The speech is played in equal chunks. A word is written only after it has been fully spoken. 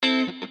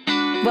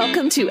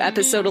Welcome to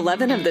episode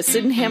 11 of the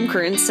Sydenham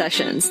Current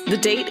Sessions. The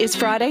date is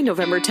Friday,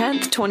 November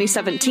 10th,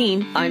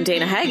 2017. I'm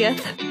Dana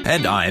Hageth.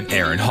 And I'm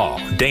Aaron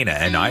Hall. Dana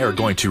and I are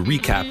going to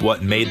recap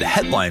what made the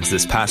headlines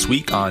this past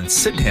week on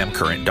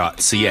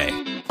sydenhamcurrent.ca.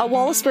 A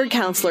Wallaceburg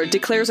councillor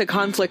declares a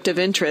conflict of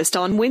interest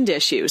on wind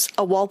issues.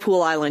 A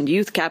Walpole Island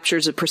youth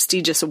captures a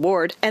prestigious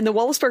award. And the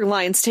Wallaceburg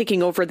Lions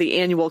taking over the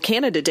annual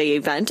Canada Day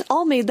event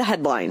all made the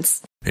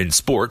headlines. In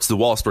sports, the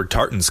Wallaceburg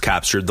Tartans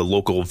captured the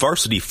local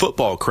varsity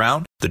football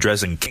crown, the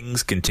Dresden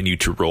Kings continue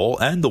to roll,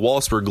 and the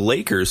Wallaceburg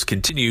Lakers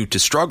continue to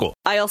struggle.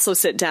 I also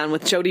sit down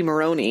with Jody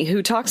Maroney,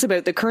 who talks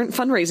about the current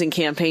fundraising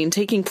campaign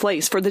taking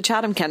place for the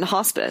Chatham-Kent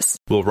Hospice.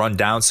 We'll run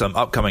down some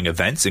upcoming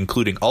events,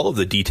 including all of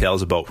the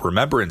details about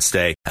Remembrance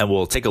Day, and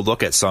we'll take a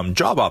look at some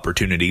job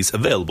opportunities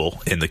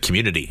available in the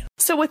community.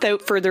 So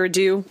without further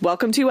ado,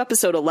 welcome to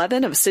episode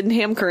 11 of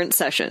Sydenham Current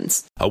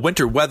Sessions. A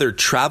winter weather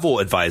travel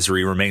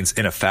advisory remains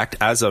in effect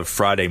as of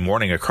Friday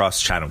morning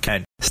across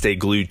Chatham-Kent. Stay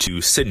glued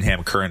to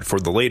Sydenham Current for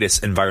the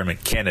latest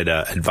Environment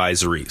Canada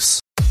advisories.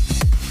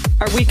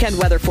 Our weekend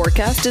weather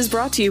forecast is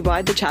brought to you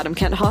by the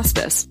Chatham-Kent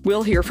Hospice.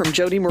 We'll hear from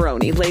Jody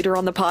Maroney later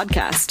on the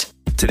podcast.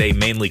 Today,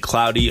 mainly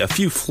cloudy, a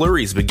few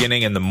flurries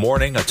beginning in the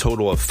morning. A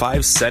total of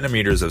 5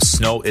 centimeters of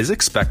snow is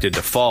expected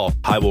to fall.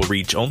 High will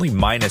reach only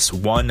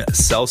 -1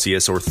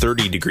 Celsius or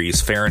 30 degrees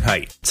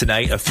Fahrenheit.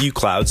 Tonight, a few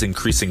clouds,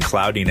 increasing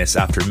cloudiness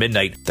after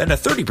midnight, then a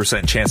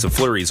 30% chance of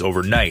flurries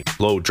overnight.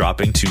 Low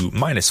dropping to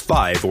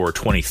 -5 or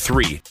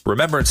 23.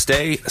 Remembrance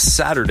Day,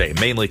 Saturday,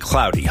 mainly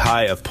cloudy.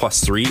 High of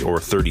 +3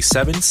 or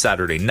 37.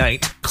 Saturday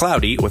night,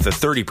 cloudy with a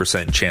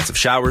 30% chance of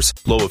showers.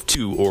 Low of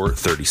 2 or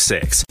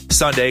 36.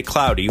 Sunday,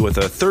 cloudy with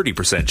a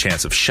 30%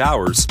 chance of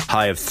showers,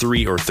 high of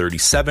 3 or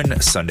 37.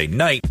 Sunday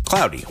night,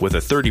 cloudy with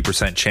a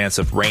 30% chance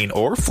of rain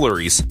or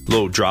flurries,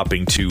 low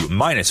dropping to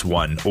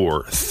 -1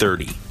 or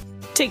 30.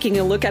 Taking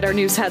a look at our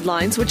news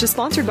headlines, which is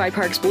sponsored by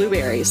Parks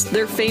Blueberries.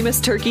 Their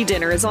famous turkey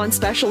dinner is on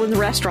special in the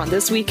restaurant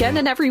this weekend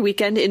and every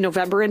weekend in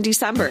November and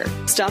December.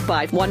 Stop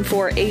by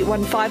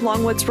 14815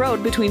 Longwoods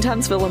Road between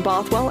Tunstall and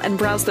Bothwell and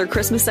browse their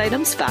Christmas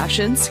items,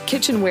 fashions,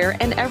 kitchenware,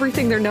 and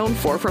everything they're known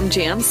for, from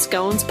jams,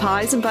 scones,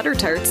 pies, and butter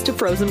tarts to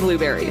frozen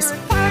blueberries.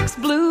 Parks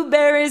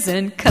Blueberries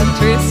and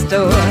Country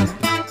Store.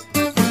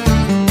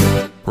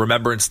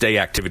 Remembrance Day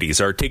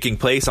activities are taking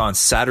place on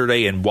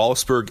Saturday in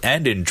Wallaceburg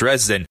and in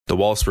Dresden. The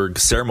Wallaceburg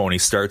ceremony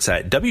starts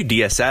at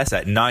WDSS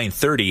at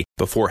 9:30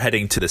 before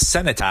heading to the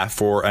Cenotaph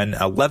for an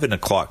 11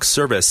 o'clock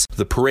service.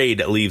 The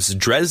parade leaves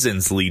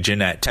Dresden's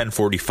Legion at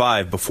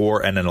 10:45 before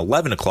an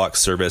 11 o'clock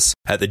service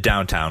at the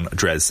downtown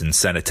Dresden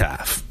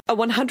Cenotaph. A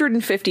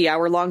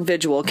 150-hour-long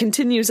vigil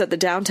continues at the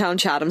downtown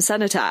Chatham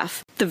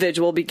Cenotaph. The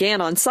vigil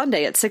began on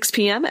Sunday at 6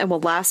 p.m. and will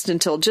last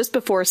until just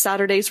before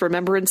Saturday's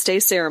Remembrance Day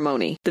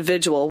ceremony. The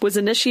vigil was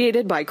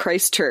initiated by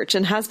Christ Church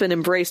and has been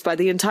embraced by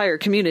the entire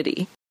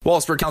community.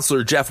 Wallaceburg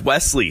Councillor Jeff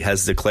Wesley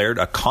has declared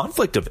a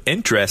conflict of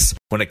interest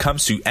when it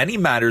comes to any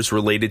matters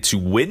related to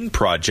wind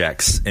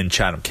projects in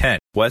Chatham-Kent.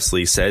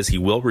 Wesley says he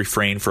will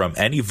refrain from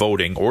any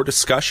voting or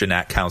discussion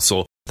at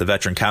council. The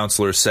veteran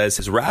councillor says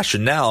his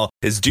rationale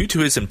is due to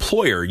his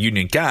employer,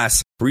 Union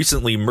Gas,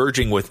 recently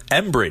merging with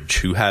Enbridge,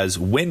 who has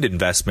wind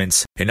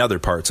investments in other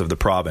parts of the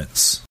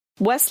province.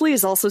 Wesley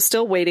is also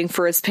still waiting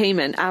for his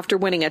payment after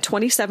winning a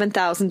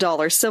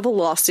 $27,000 civil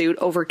lawsuit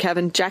over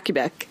Kevin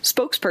Jakubek,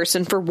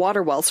 spokesperson for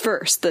Waterwells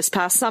First, this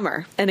past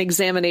summer. An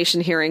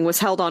examination hearing was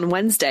held on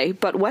Wednesday,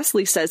 but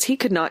Wesley says he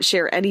could not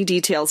share any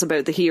details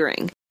about the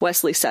hearing.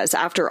 Wesley says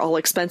after all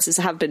expenses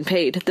have been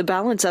paid, the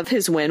balance of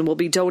his win will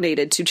be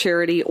donated to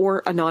charity or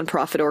a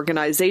nonprofit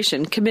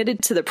organization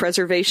committed to the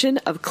preservation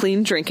of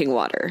clean drinking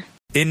water.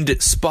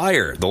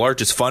 Indspire, the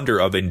largest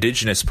funder of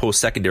Indigenous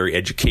post-secondary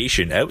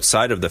education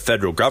outside of the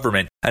federal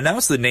government,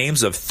 announced the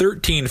names of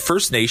 13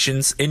 First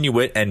Nations,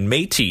 Inuit, and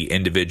Métis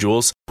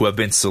individuals who have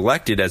been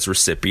selected as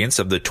recipients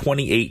of the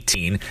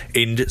 2018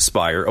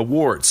 Indspire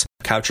Awards.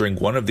 Capturing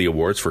one of the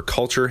awards for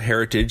culture,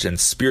 heritage, and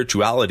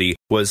spirituality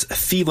was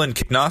Thielen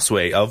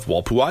Kiknoswe of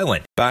Walpole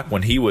Island. Back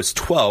when he was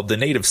 12, the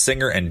native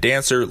singer and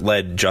dancer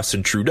led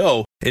Justin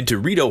Trudeau into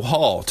Rideau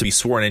Hall to be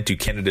sworn into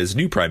Canada's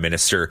new Prime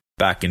Minister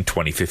back in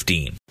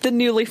 2015. The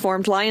newly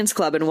formed Lions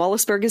Club in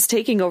Wallaceburg is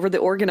taking over the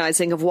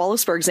organizing of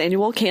Wallaceburg's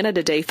annual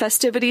Canada Day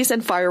festivities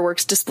and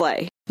fireworks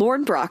display.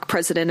 Lauren Brock,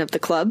 president of the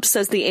club,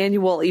 says the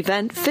annual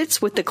event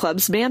fits with the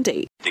club's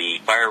mandate. The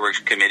fireworks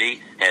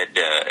committee had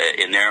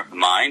in their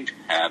mind,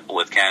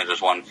 with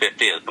Canada's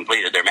 150,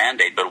 completed their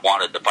mandate, but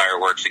wanted the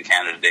fireworks and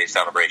Canada Day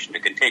celebration to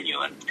continue.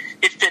 And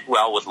it fit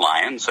well with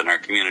Lions and our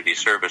community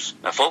service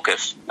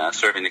focus,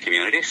 serving the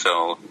community.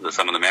 So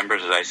some of the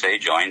members, as I say,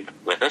 joined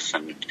with us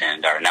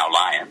and are now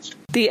Lions.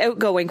 The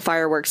outgoing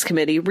fireworks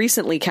committee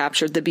recently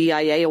captured the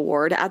BIA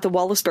award at the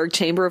Wallaceburg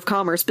Chamber of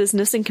Commerce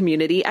Business and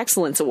Community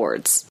Excellence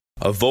Awards.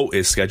 A vote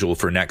is scheduled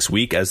for next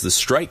week as the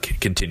strike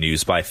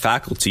continues by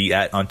faculty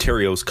at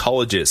Ontario's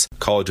colleges.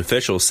 College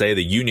officials say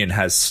the union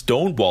has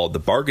stonewalled the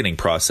bargaining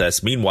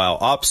process. Meanwhile,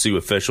 OPSEU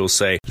officials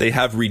say they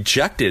have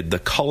rejected the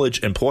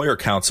College Employer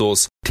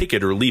Council's take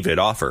it or leave it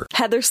offer.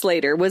 Heather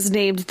Slater was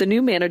named the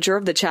new manager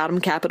of the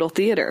Chatham Capitol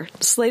Theatre.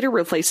 Slater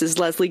replaces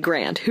Leslie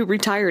Grant, who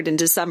retired in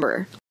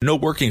December. No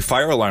working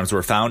fire alarms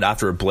were found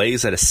after a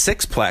blaze at a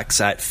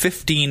sixplex at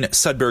 15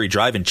 Sudbury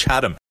Drive in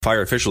Chatham.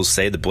 Fire officials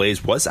say the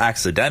blaze was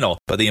accidental,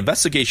 but the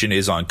investigation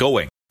is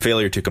ongoing.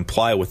 Failure to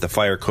comply with the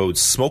fire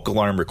code's smoke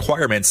alarm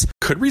requirements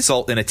could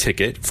result in a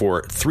ticket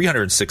for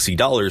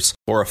 $360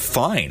 or a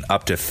fine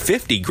up to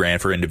 $50,000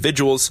 for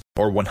individuals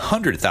or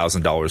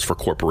 $100,000 for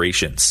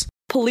corporations.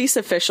 Police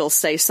officials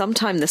say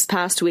sometime this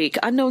past week,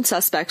 unknown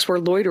suspects were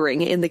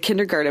loitering in the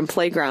kindergarten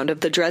playground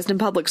of the Dresden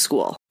Public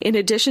School. In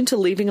addition to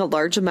leaving a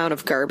large amount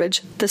of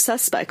garbage, the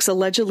suspects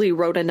allegedly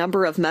wrote a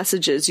number of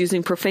messages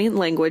using profane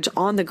language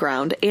on the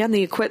ground and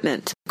the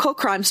equipment. Call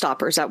Crime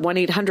Stoppers at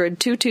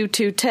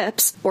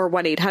 1-800-222-TIPS or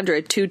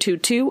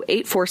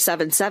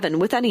 1-800-222-8477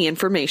 with any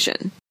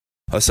information.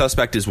 A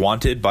suspect is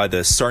wanted by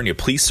the Sarnia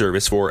Police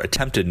Service for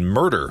attempted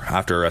murder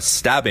after a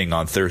stabbing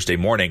on Thursday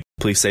morning.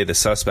 Police say the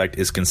suspect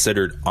is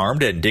considered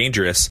armed and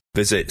dangerous.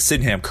 Visit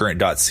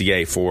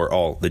sydenhamcurrent.ca for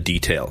all the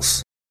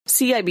details.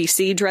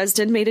 CIBC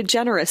Dresden made a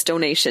generous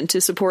donation to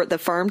support the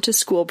Farm to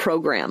School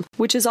program,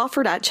 which is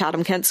offered at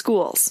Chatham-Kent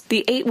schools.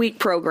 The 8-week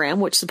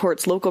program, which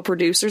supports local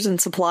producers and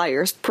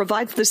suppliers,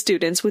 provides the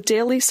students with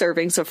daily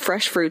servings of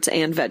fresh fruits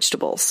and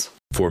vegetables.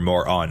 For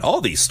more on all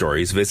these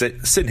stories,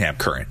 visit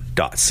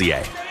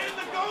sydenhamcurrent.ca.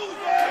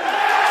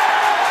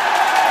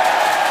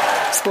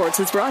 Sports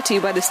is brought to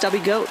you by the Stubby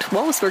Goat,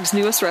 Wallaceburg's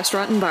newest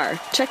restaurant and bar.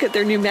 Check out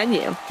their new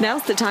menu.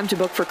 Now's the time to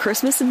book for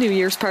Christmas and New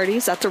Year's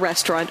parties at the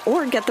restaurant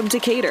or get them to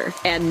cater.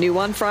 And new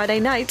on Friday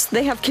nights,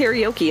 they have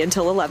karaoke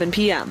until 11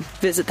 p.m.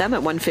 Visit them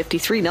at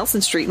 153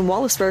 Nelson Street in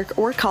Wallaceburg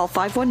or call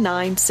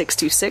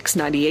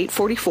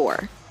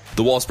 519-626-9844.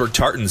 The Wallaceburg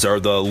Tartans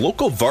are the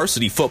local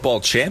varsity football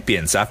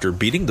champions after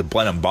beating the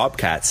Blenheim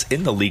Bobcats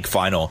in the league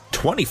final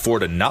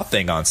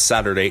 24-0 on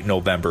Saturday,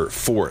 November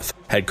 4th.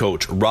 Head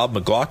coach Rob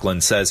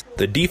McLaughlin says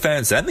the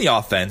defense and the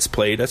offense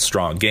played a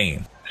strong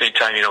game.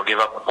 Anytime you don't give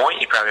up a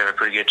point, you probably have a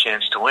pretty good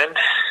chance to win.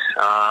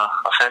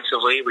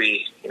 Offensively,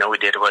 we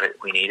did what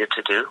we needed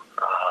to do.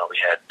 We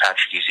had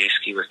Patrick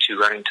Uzieski with 2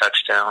 running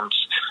touchdowns.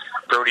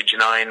 Brody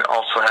Janine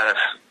also had a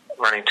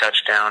running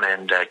touchdown,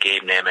 and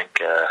Gabe Namick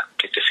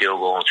kicked a field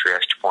goal and 3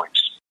 extra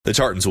points. The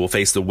Tartans will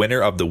face the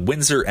winner of the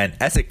Windsor and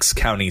Essex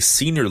County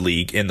Senior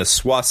League in the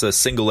SWASA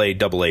Single A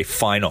AA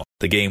Final.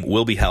 The game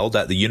will be held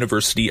at the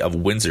University of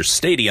Windsor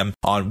Stadium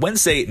on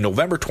Wednesday,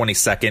 November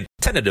 22nd,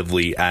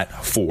 tentatively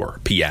at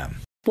 4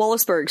 p.m.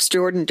 Wallaceburg's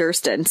Jordan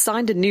Durston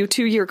signed a new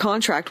 2-year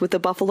contract with the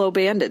Buffalo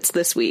Bandits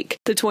this week.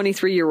 The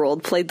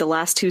 23-year-old played the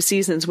last 2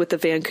 seasons with the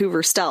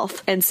Vancouver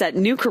Stealth and set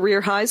new career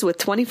highs with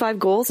 25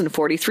 goals and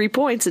 43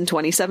 points in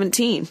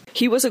 2017.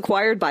 He was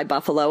acquired by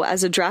Buffalo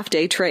as a draft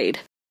day trade.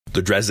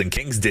 The Dresden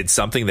Kings did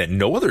something that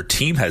no other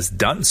team has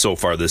done so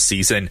far this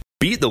season.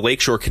 Beat the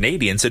Lakeshore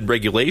Canadians in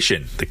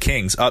regulation. The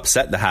Kings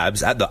upset the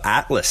Habs at the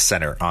Atlas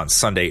Center on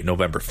Sunday,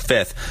 November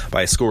 5th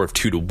by a score of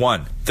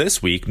 2-1.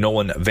 This week,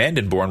 Nolan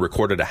Vandenborn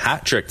recorded a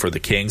hat trick for the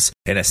Kings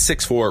in a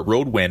 6-4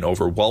 road win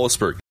over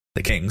Wallaceburg.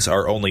 The Kings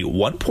are only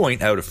 1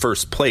 point out of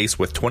first place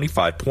with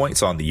 25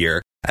 points on the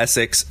year.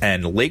 Essex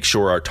and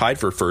Lakeshore are tied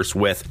for first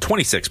with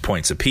 26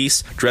 points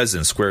apiece.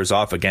 Dresden squares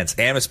off against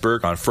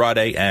Amherstburg on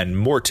Friday and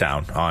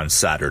Moortown on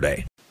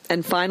Saturday.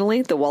 And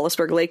finally, the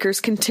Wallaceburg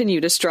Lakers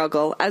continue to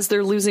struggle as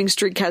their losing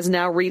streak has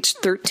now reached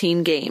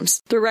 13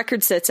 games. The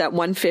record sits at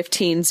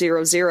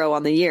 115-0-0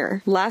 on the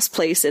year, last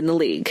place in the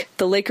league.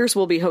 The Lakers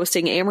will be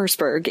hosting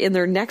Amherstburg in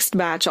their next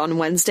match on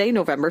Wednesday,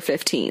 November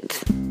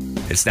 15th.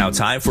 It's now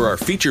time for our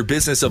Feature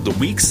Business of the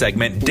Week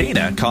segment.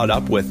 Dana caught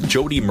up with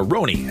Jody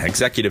Maroney,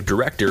 Executive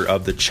Director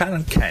of the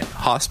Chatham-Kent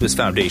Hospice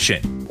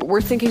Foundation.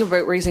 We're thinking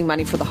about raising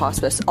money for the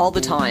hospice all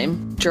the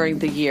time during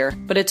the year,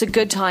 but it's a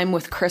good time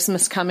with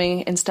Christmas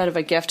coming. Instead of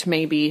a gift,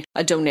 maybe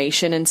a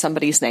donation in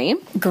somebody's name.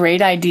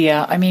 Great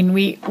idea. I mean,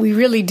 we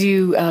really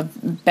do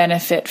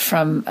benefit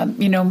from,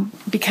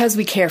 because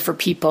we care for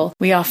people,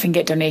 we often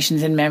get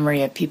donations in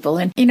memory of people.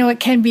 And, it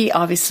can be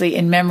obviously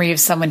in memory of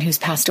someone who's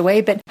passed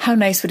away, but how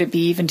nice would it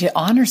be even to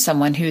honor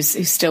someone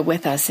who's still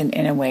with us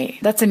in a way?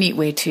 That's a neat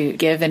way to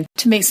give and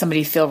to make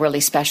somebody feel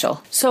really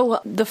special.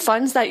 So the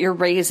funds that you're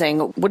raising,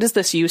 what is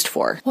this used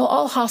for? Well,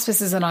 all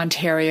hospices in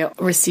Ontario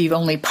receive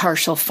only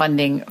partial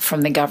funding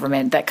from the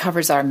government that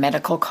covers our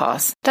medical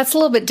costs. That's a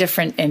little bit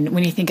different. And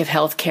when you think of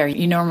healthcare,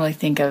 you normally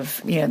think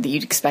of, that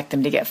you'd expect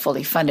them to get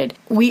fully funded.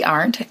 We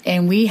aren't,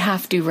 and we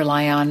have to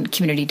rely on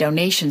community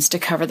donations to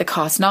cover the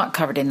costs not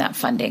covered in that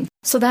funding.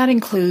 So that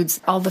includes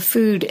all the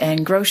food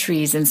and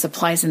groceries and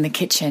supplies in the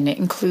kitchen. It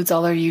includes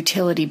all our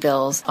utility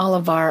bills, all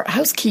of our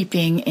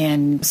housekeeping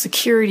and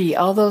security,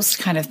 all those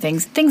kind of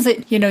things. Things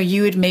that,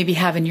 you would maybe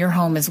have in your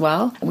home as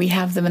well. We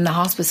have them in the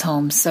hospice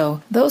home.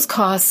 So those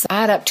costs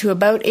add up to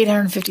about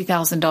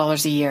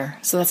 $850,000 a year.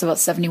 So that's about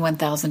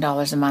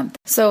 $71,000 a month.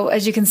 So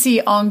as you can see,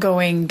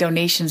 ongoing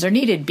donations are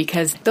needed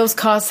because those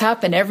costs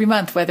happen every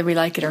month, whether we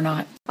like it or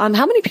not.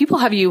 How many people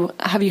have you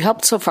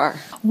helped so far?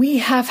 We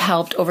have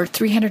helped over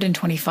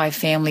 325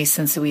 families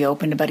since we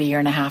opened about a year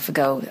and a half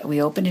ago.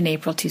 We opened in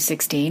April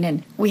 2016,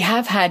 and we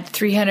have had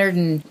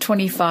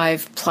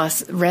 325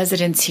 plus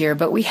residents here,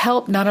 but we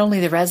help not only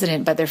the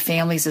resident, but their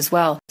families as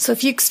well. So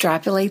if you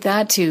extrapolate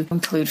that to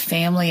include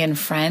family and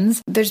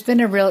friends, there's been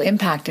a real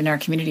impact in our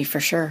community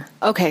for sure.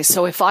 Okay,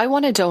 so if I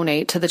want to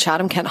donate to the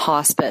Chatham-Kent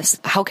Hospice,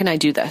 how can I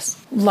do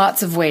this?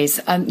 Lots of ways.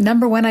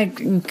 Number one, I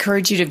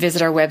encourage you to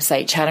visit our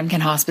website,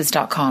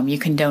 chathamkenthospice.com. You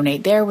can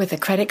donate there with a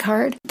credit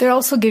card. There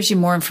also gives you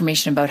more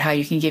information about how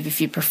you can give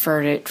if you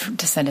prefer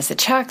to send us a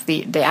check.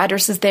 The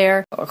address is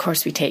there. Of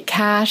course, we take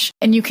cash.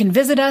 And you can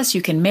visit us,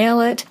 you can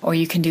mail it, or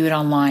you can do it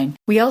online.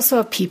 We also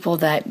have people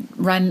that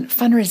run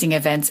fundraising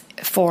events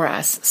for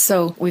us.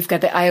 So we've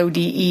got the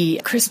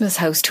IODE Christmas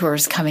house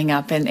tours coming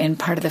up, and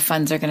part of the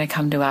funds are going to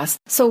come to us.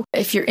 So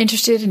if you're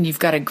interested and you've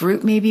got a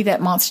group maybe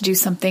that wants to do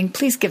something,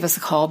 please give us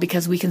a call,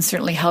 because we can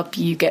certainly help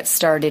you get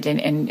started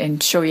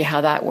and show you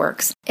how that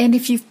works. And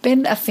if you've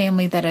been a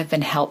family that have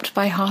been helped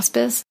by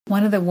hospice,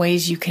 one of the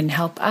ways you can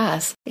help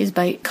us is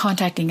by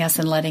contacting us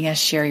and letting us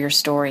share your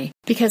story.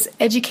 Because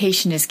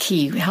education is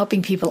key,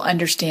 helping people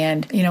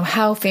understand,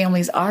 how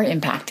families are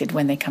impacted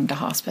when they come to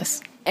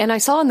hospice. And I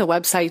saw on the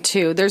website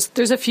too,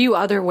 there's a few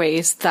other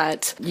ways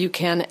that you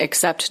can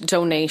accept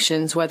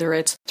donations, whether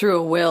it's through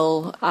a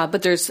will,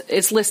 but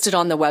it's listed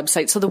on the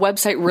website. So the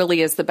website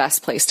really is the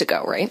best place to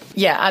go, right?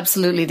 Yeah,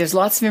 absolutely. There's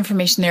lots of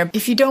information there.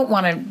 If you don't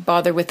want to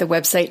bother with the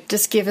website,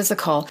 just give us a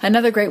call.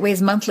 Another great way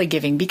is monthly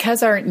giving.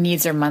 Because our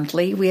needs are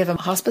monthly, we have a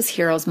Hospice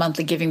Heroes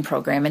monthly giving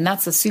program, and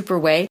that's a super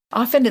way.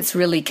 Often it's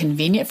really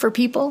convenient for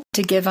people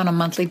to give on a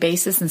monthly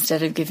basis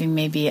instead of giving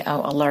maybe a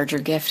larger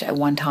gift at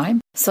one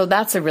time. So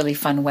that's a really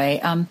fun way.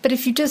 But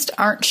if you just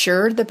aren't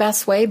sure the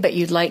best way, but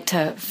you'd like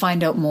to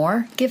find out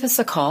more, give us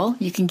a call.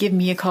 You can give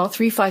me a call,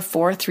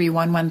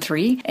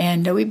 354-3113,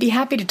 and we'd be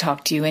happy to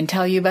talk to you and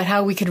tell you about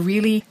how we could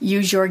really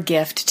use your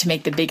gift to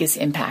make the biggest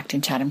impact in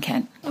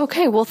Chatham-Kent.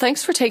 Okay, well,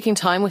 thanks for taking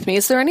time with me.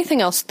 Is there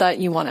anything else that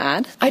you want to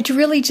add? I'd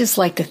really just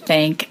like to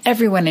thank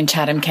everyone in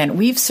Chatham-Kent.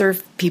 We've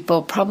served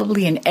people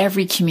probably in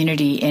every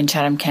community in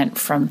Chatham-Kent,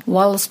 from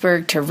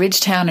Wallaceburg to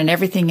Ridgetown and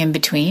everything in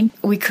between.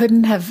 We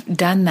couldn't have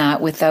done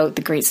that without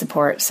the great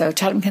support. So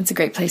Chatham-Kent's a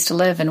great place to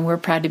live, and we're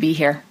proud to be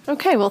here.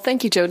 Okay, well,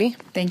 thank you, Jody.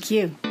 Thank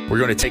you. We're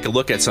going to take a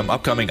look at some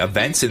upcoming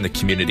events in the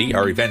community.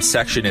 Our events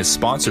section is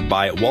sponsored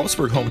by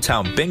Wallaceburg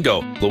Hometown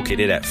Bingo,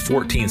 located at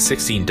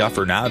 1416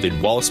 Dufferin Ave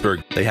in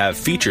Wallaceburg. They have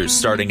features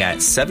starting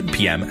at 7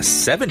 p.m.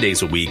 7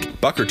 days a week.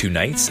 Buckaroo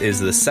Nights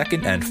is the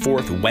second and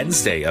fourth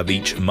Wednesday of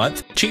each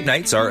month. Cheap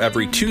nights are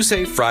every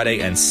Tuesday, Friday,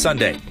 and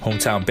Sunday.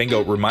 Hometown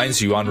Bingo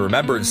reminds you on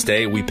Remembrance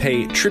Day we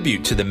pay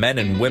tribute to the men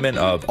and women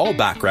of all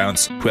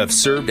backgrounds who have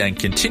served and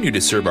continue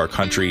to serve our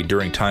country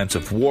during times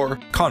of war,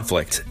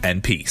 conflict,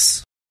 and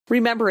peace.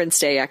 Remembrance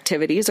Day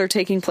activities are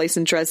taking place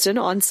in Dresden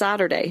on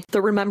Saturday.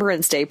 The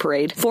Remembrance Day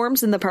Parade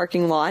forms in the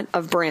parking lot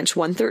of Branch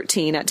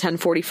 113 at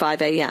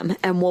 10:45 a.m.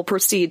 and will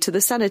proceed to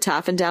the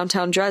Cenotaph in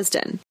downtown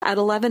Dresden. At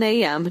 11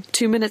 a.m.,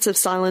 2 minutes of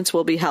silence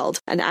will be held,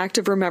 an act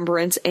of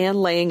remembrance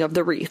and laying of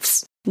the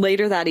wreaths.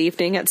 Later that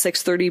evening at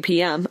 6:30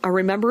 p.m., a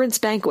remembrance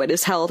banquet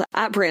is held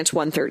at Branch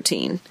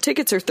 113.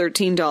 Tickets are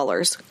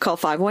 $13. Call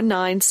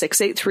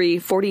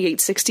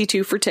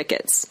 519-683-4862 for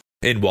tickets.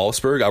 In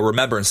Wallaceburg, a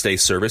Remembrance Day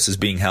service is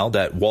being held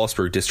at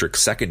Wallaceburg District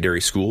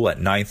Secondary School at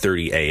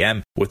 9:30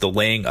 a.m. with the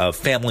laying of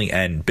family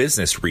and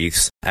business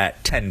wreaths.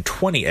 At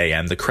 10:20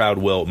 a.m., the crowd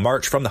will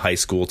march from the high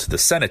school to the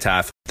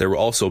Cenotaph. There will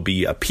also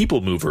be a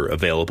people mover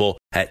available.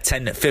 At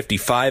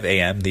 10:55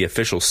 a.m., the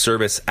official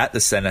service at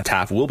the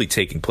Cenotaph will be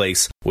taking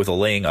place with a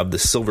laying of the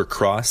Silver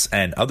Cross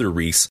and other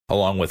wreaths,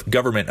 along with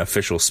government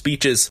official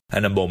speeches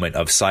and a moment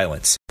of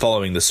silence.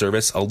 Following the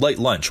service, a light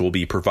lunch will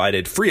be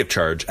provided free of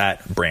charge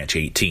at Branch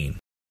 18.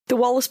 The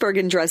Wallaceburg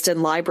and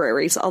Dresden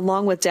libraries,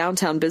 along with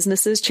downtown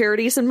businesses,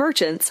 charities, and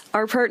merchants,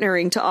 are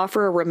partnering to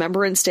offer a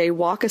Remembrance Day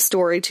walk a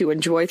story to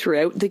enjoy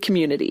throughout the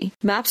community.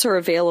 Maps are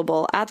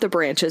available at the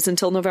branches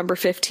until November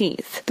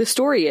 15th. The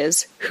story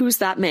is Who's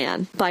That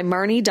Man? By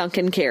Marnie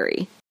Duncan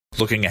Carey.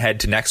 Looking ahead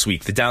to next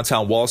week, the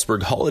Downtown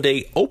Wallaceburg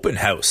Holiday Open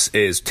House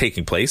is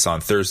taking place on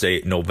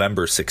Thursday,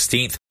 November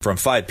 16th from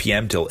 5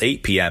 p.m. till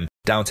 8 p.m.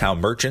 Downtown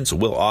merchants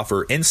will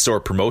offer in-store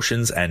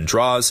promotions and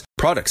draws,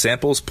 product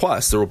samples,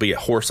 plus there will be a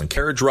horse and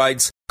carriage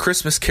rides,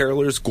 Christmas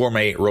carolers,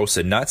 gourmet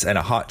roasted nuts, and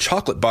a hot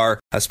chocolate bar,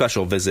 a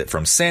special visit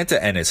from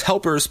Santa and his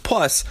helpers,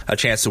 plus a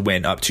chance to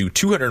win up to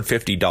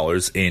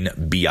 $250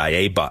 in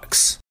BIA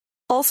bucks.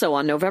 Also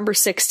on November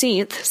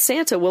 16th,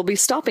 Santa will be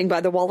stopping by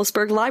the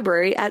Wallaceburg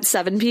Library at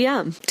 7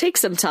 p.m. Take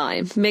some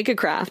time, make a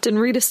craft, and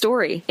read a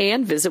story,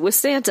 and visit with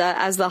Santa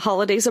as the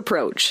holidays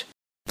approach.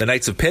 The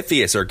Knights of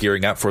Pythias are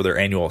gearing up for their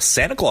annual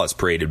Santa Claus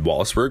Parade in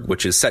Wallaceburg,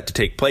 which is set to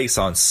take place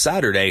on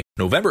Saturday,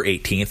 November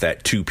 18th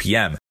at 2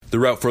 p.m. The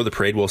route for the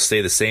parade will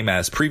stay the same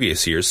as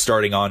previous years,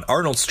 starting on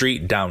Arnold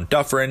Street, down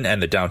Dufferin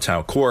and the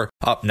downtown core,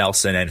 up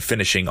Nelson, and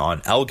finishing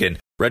on Elgin.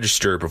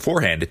 Register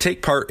beforehand to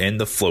take part in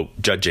the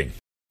float judging.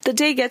 The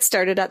day gets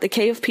started at the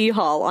KFP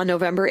Hall on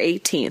November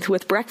 18th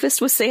with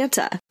Breakfast with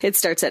Santa. It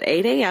starts at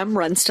 8 a.m.,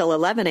 runs till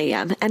 11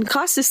 a.m., and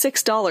cost is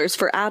 $6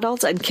 for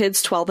adults and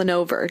kids 12 and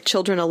over.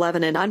 Children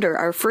 11 and under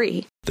are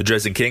free. The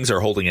Dresden Kings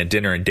are holding a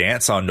dinner and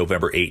dance on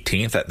November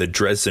 18th at the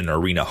Dresden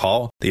Arena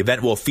Hall. The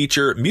event will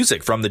feature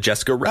music from the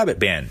Jessica Rabbit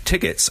Band.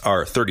 Tickets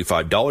are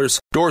 $35.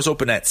 Doors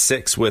open at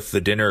 6 with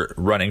the dinner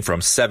running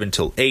from 7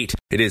 till 8.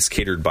 It is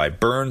catered by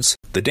Burns.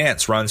 The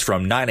dance runs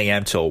from 9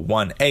 a.m. till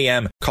 1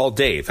 a.m. Call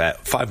Dave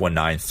at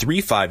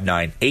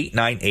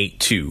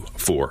 519-359-8982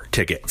 for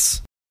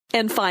tickets.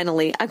 And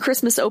finally, a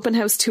Christmas open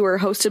house tour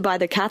hosted by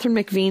the Catherine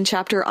McVean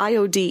Chapter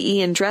IODE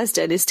in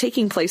Dresden is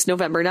taking place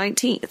November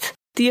 19th.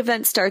 The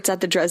event starts at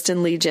the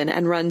Dresden Legion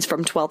and runs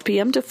from 12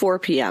 p.m. to 4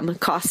 p.m.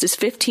 Cost is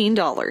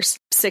 $15.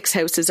 6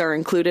 houses are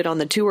included on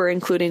the tour,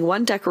 including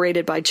one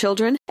decorated by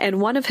children and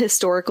one of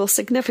historical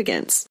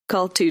significance.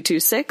 Call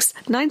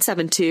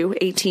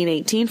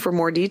 226-972-1818 for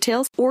more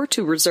details or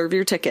to reserve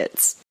your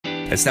tickets.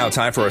 It's now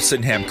time for our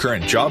Sydenham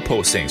Current job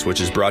postings, which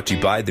is brought to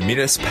you by the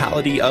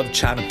Municipality of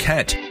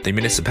Chatham-Kent. The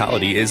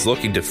municipality is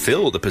looking to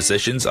fill the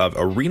positions of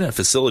arena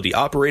facility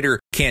operator,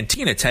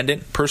 canteen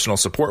attendant, personal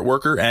support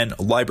worker, and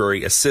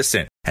library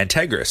assistant.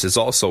 Antegris is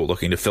also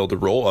looking to fill the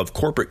role of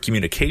corporate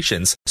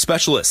communications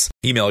specialist.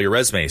 Email your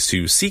resumes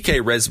to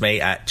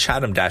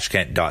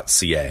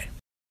ckresume@chatham-kent.ca.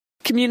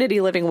 Community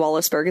Living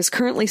Wallaceburg is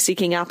currently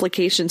seeking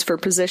applications for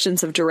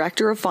positions of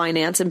Director of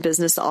Finance and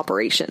Business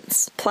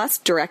Operations, plus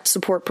Direct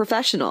Support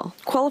Professional.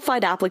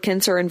 Qualified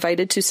applicants are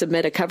invited to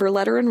submit a cover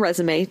letter and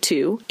resume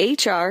to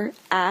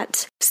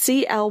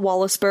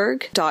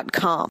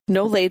hr@clwallaceburg.com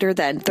no later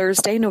than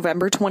Thursday,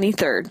 November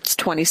 23rd,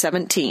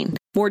 2017.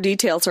 More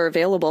details are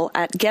available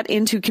at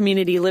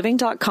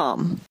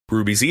getintocommunityliving.com.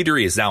 Ruby's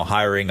Eatery is now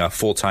hiring a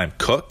full-time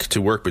cook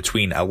to work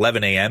between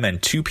 11 a.m.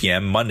 and 2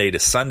 p.m. Monday to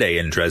Sunday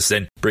in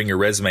Dresden. Bring your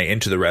resume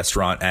into the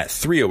restaurant at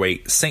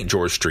 308 St.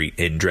 George Street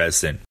in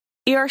Dresden.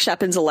 E.R.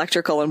 Shepins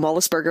Electrical in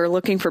Wallaceburg are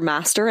looking for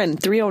master and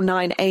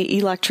 309A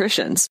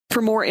electricians.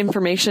 For more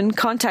information,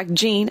 contact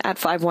Jean at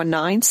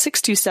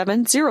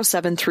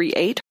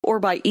 519-627-0738 or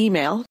by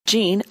email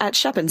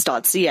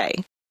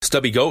jean@shepins.ca.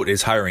 Stubby Goat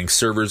is hiring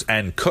servers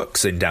and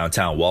cooks in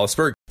downtown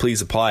Wallaceburg.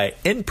 Please apply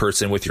in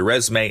person with your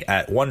resume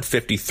at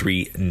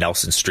 153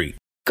 Nelson Street.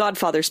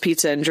 Godfather's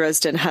Pizza in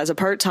Dresden has a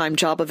part-time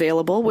job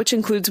available, which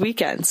includes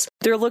weekends.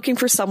 They're looking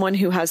for someone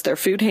who has their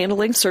food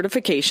handling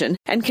certification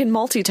and can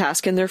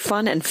multitask in their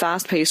fun and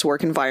fast-paced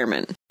work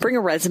environment. Bring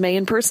a resume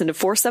in person to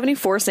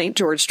 474 St.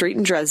 George Street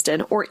in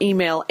Dresden or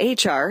email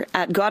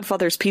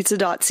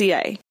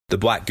hr@godfatherspizza.ca. The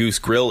Black Goose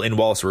Grill in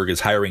Wallaceburg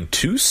is hiring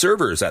 2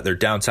 servers at their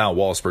downtown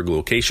Wallaceburg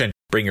location.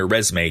 Bring your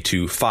resume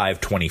to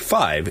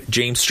 525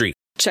 James Street.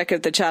 Check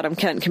out the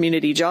Chatham-Kent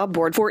Community Job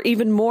Board for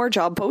even more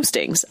job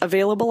postings,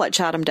 available at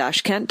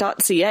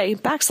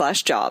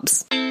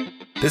chatham-kent.ca/jobs.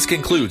 This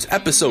concludes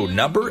episode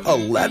number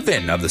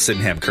 11 of the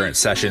Sydenham Current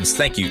Sessions.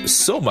 Thank you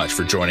so much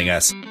for joining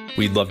us.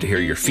 We'd love to hear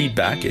your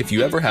feedback. If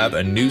you ever have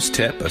a news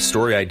tip, a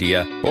story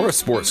idea, or a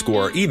sports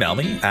score, email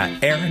me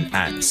at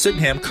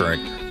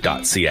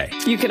aaron@sydenhamcurrent.ca.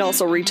 You can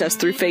also reach us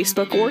through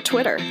Facebook or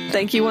Twitter.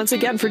 Thank you once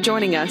again for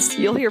joining us.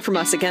 You'll hear from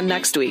us again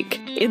next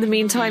week. In the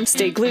meantime,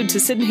 stay glued to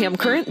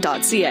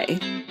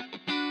sydenhamcurrent.ca.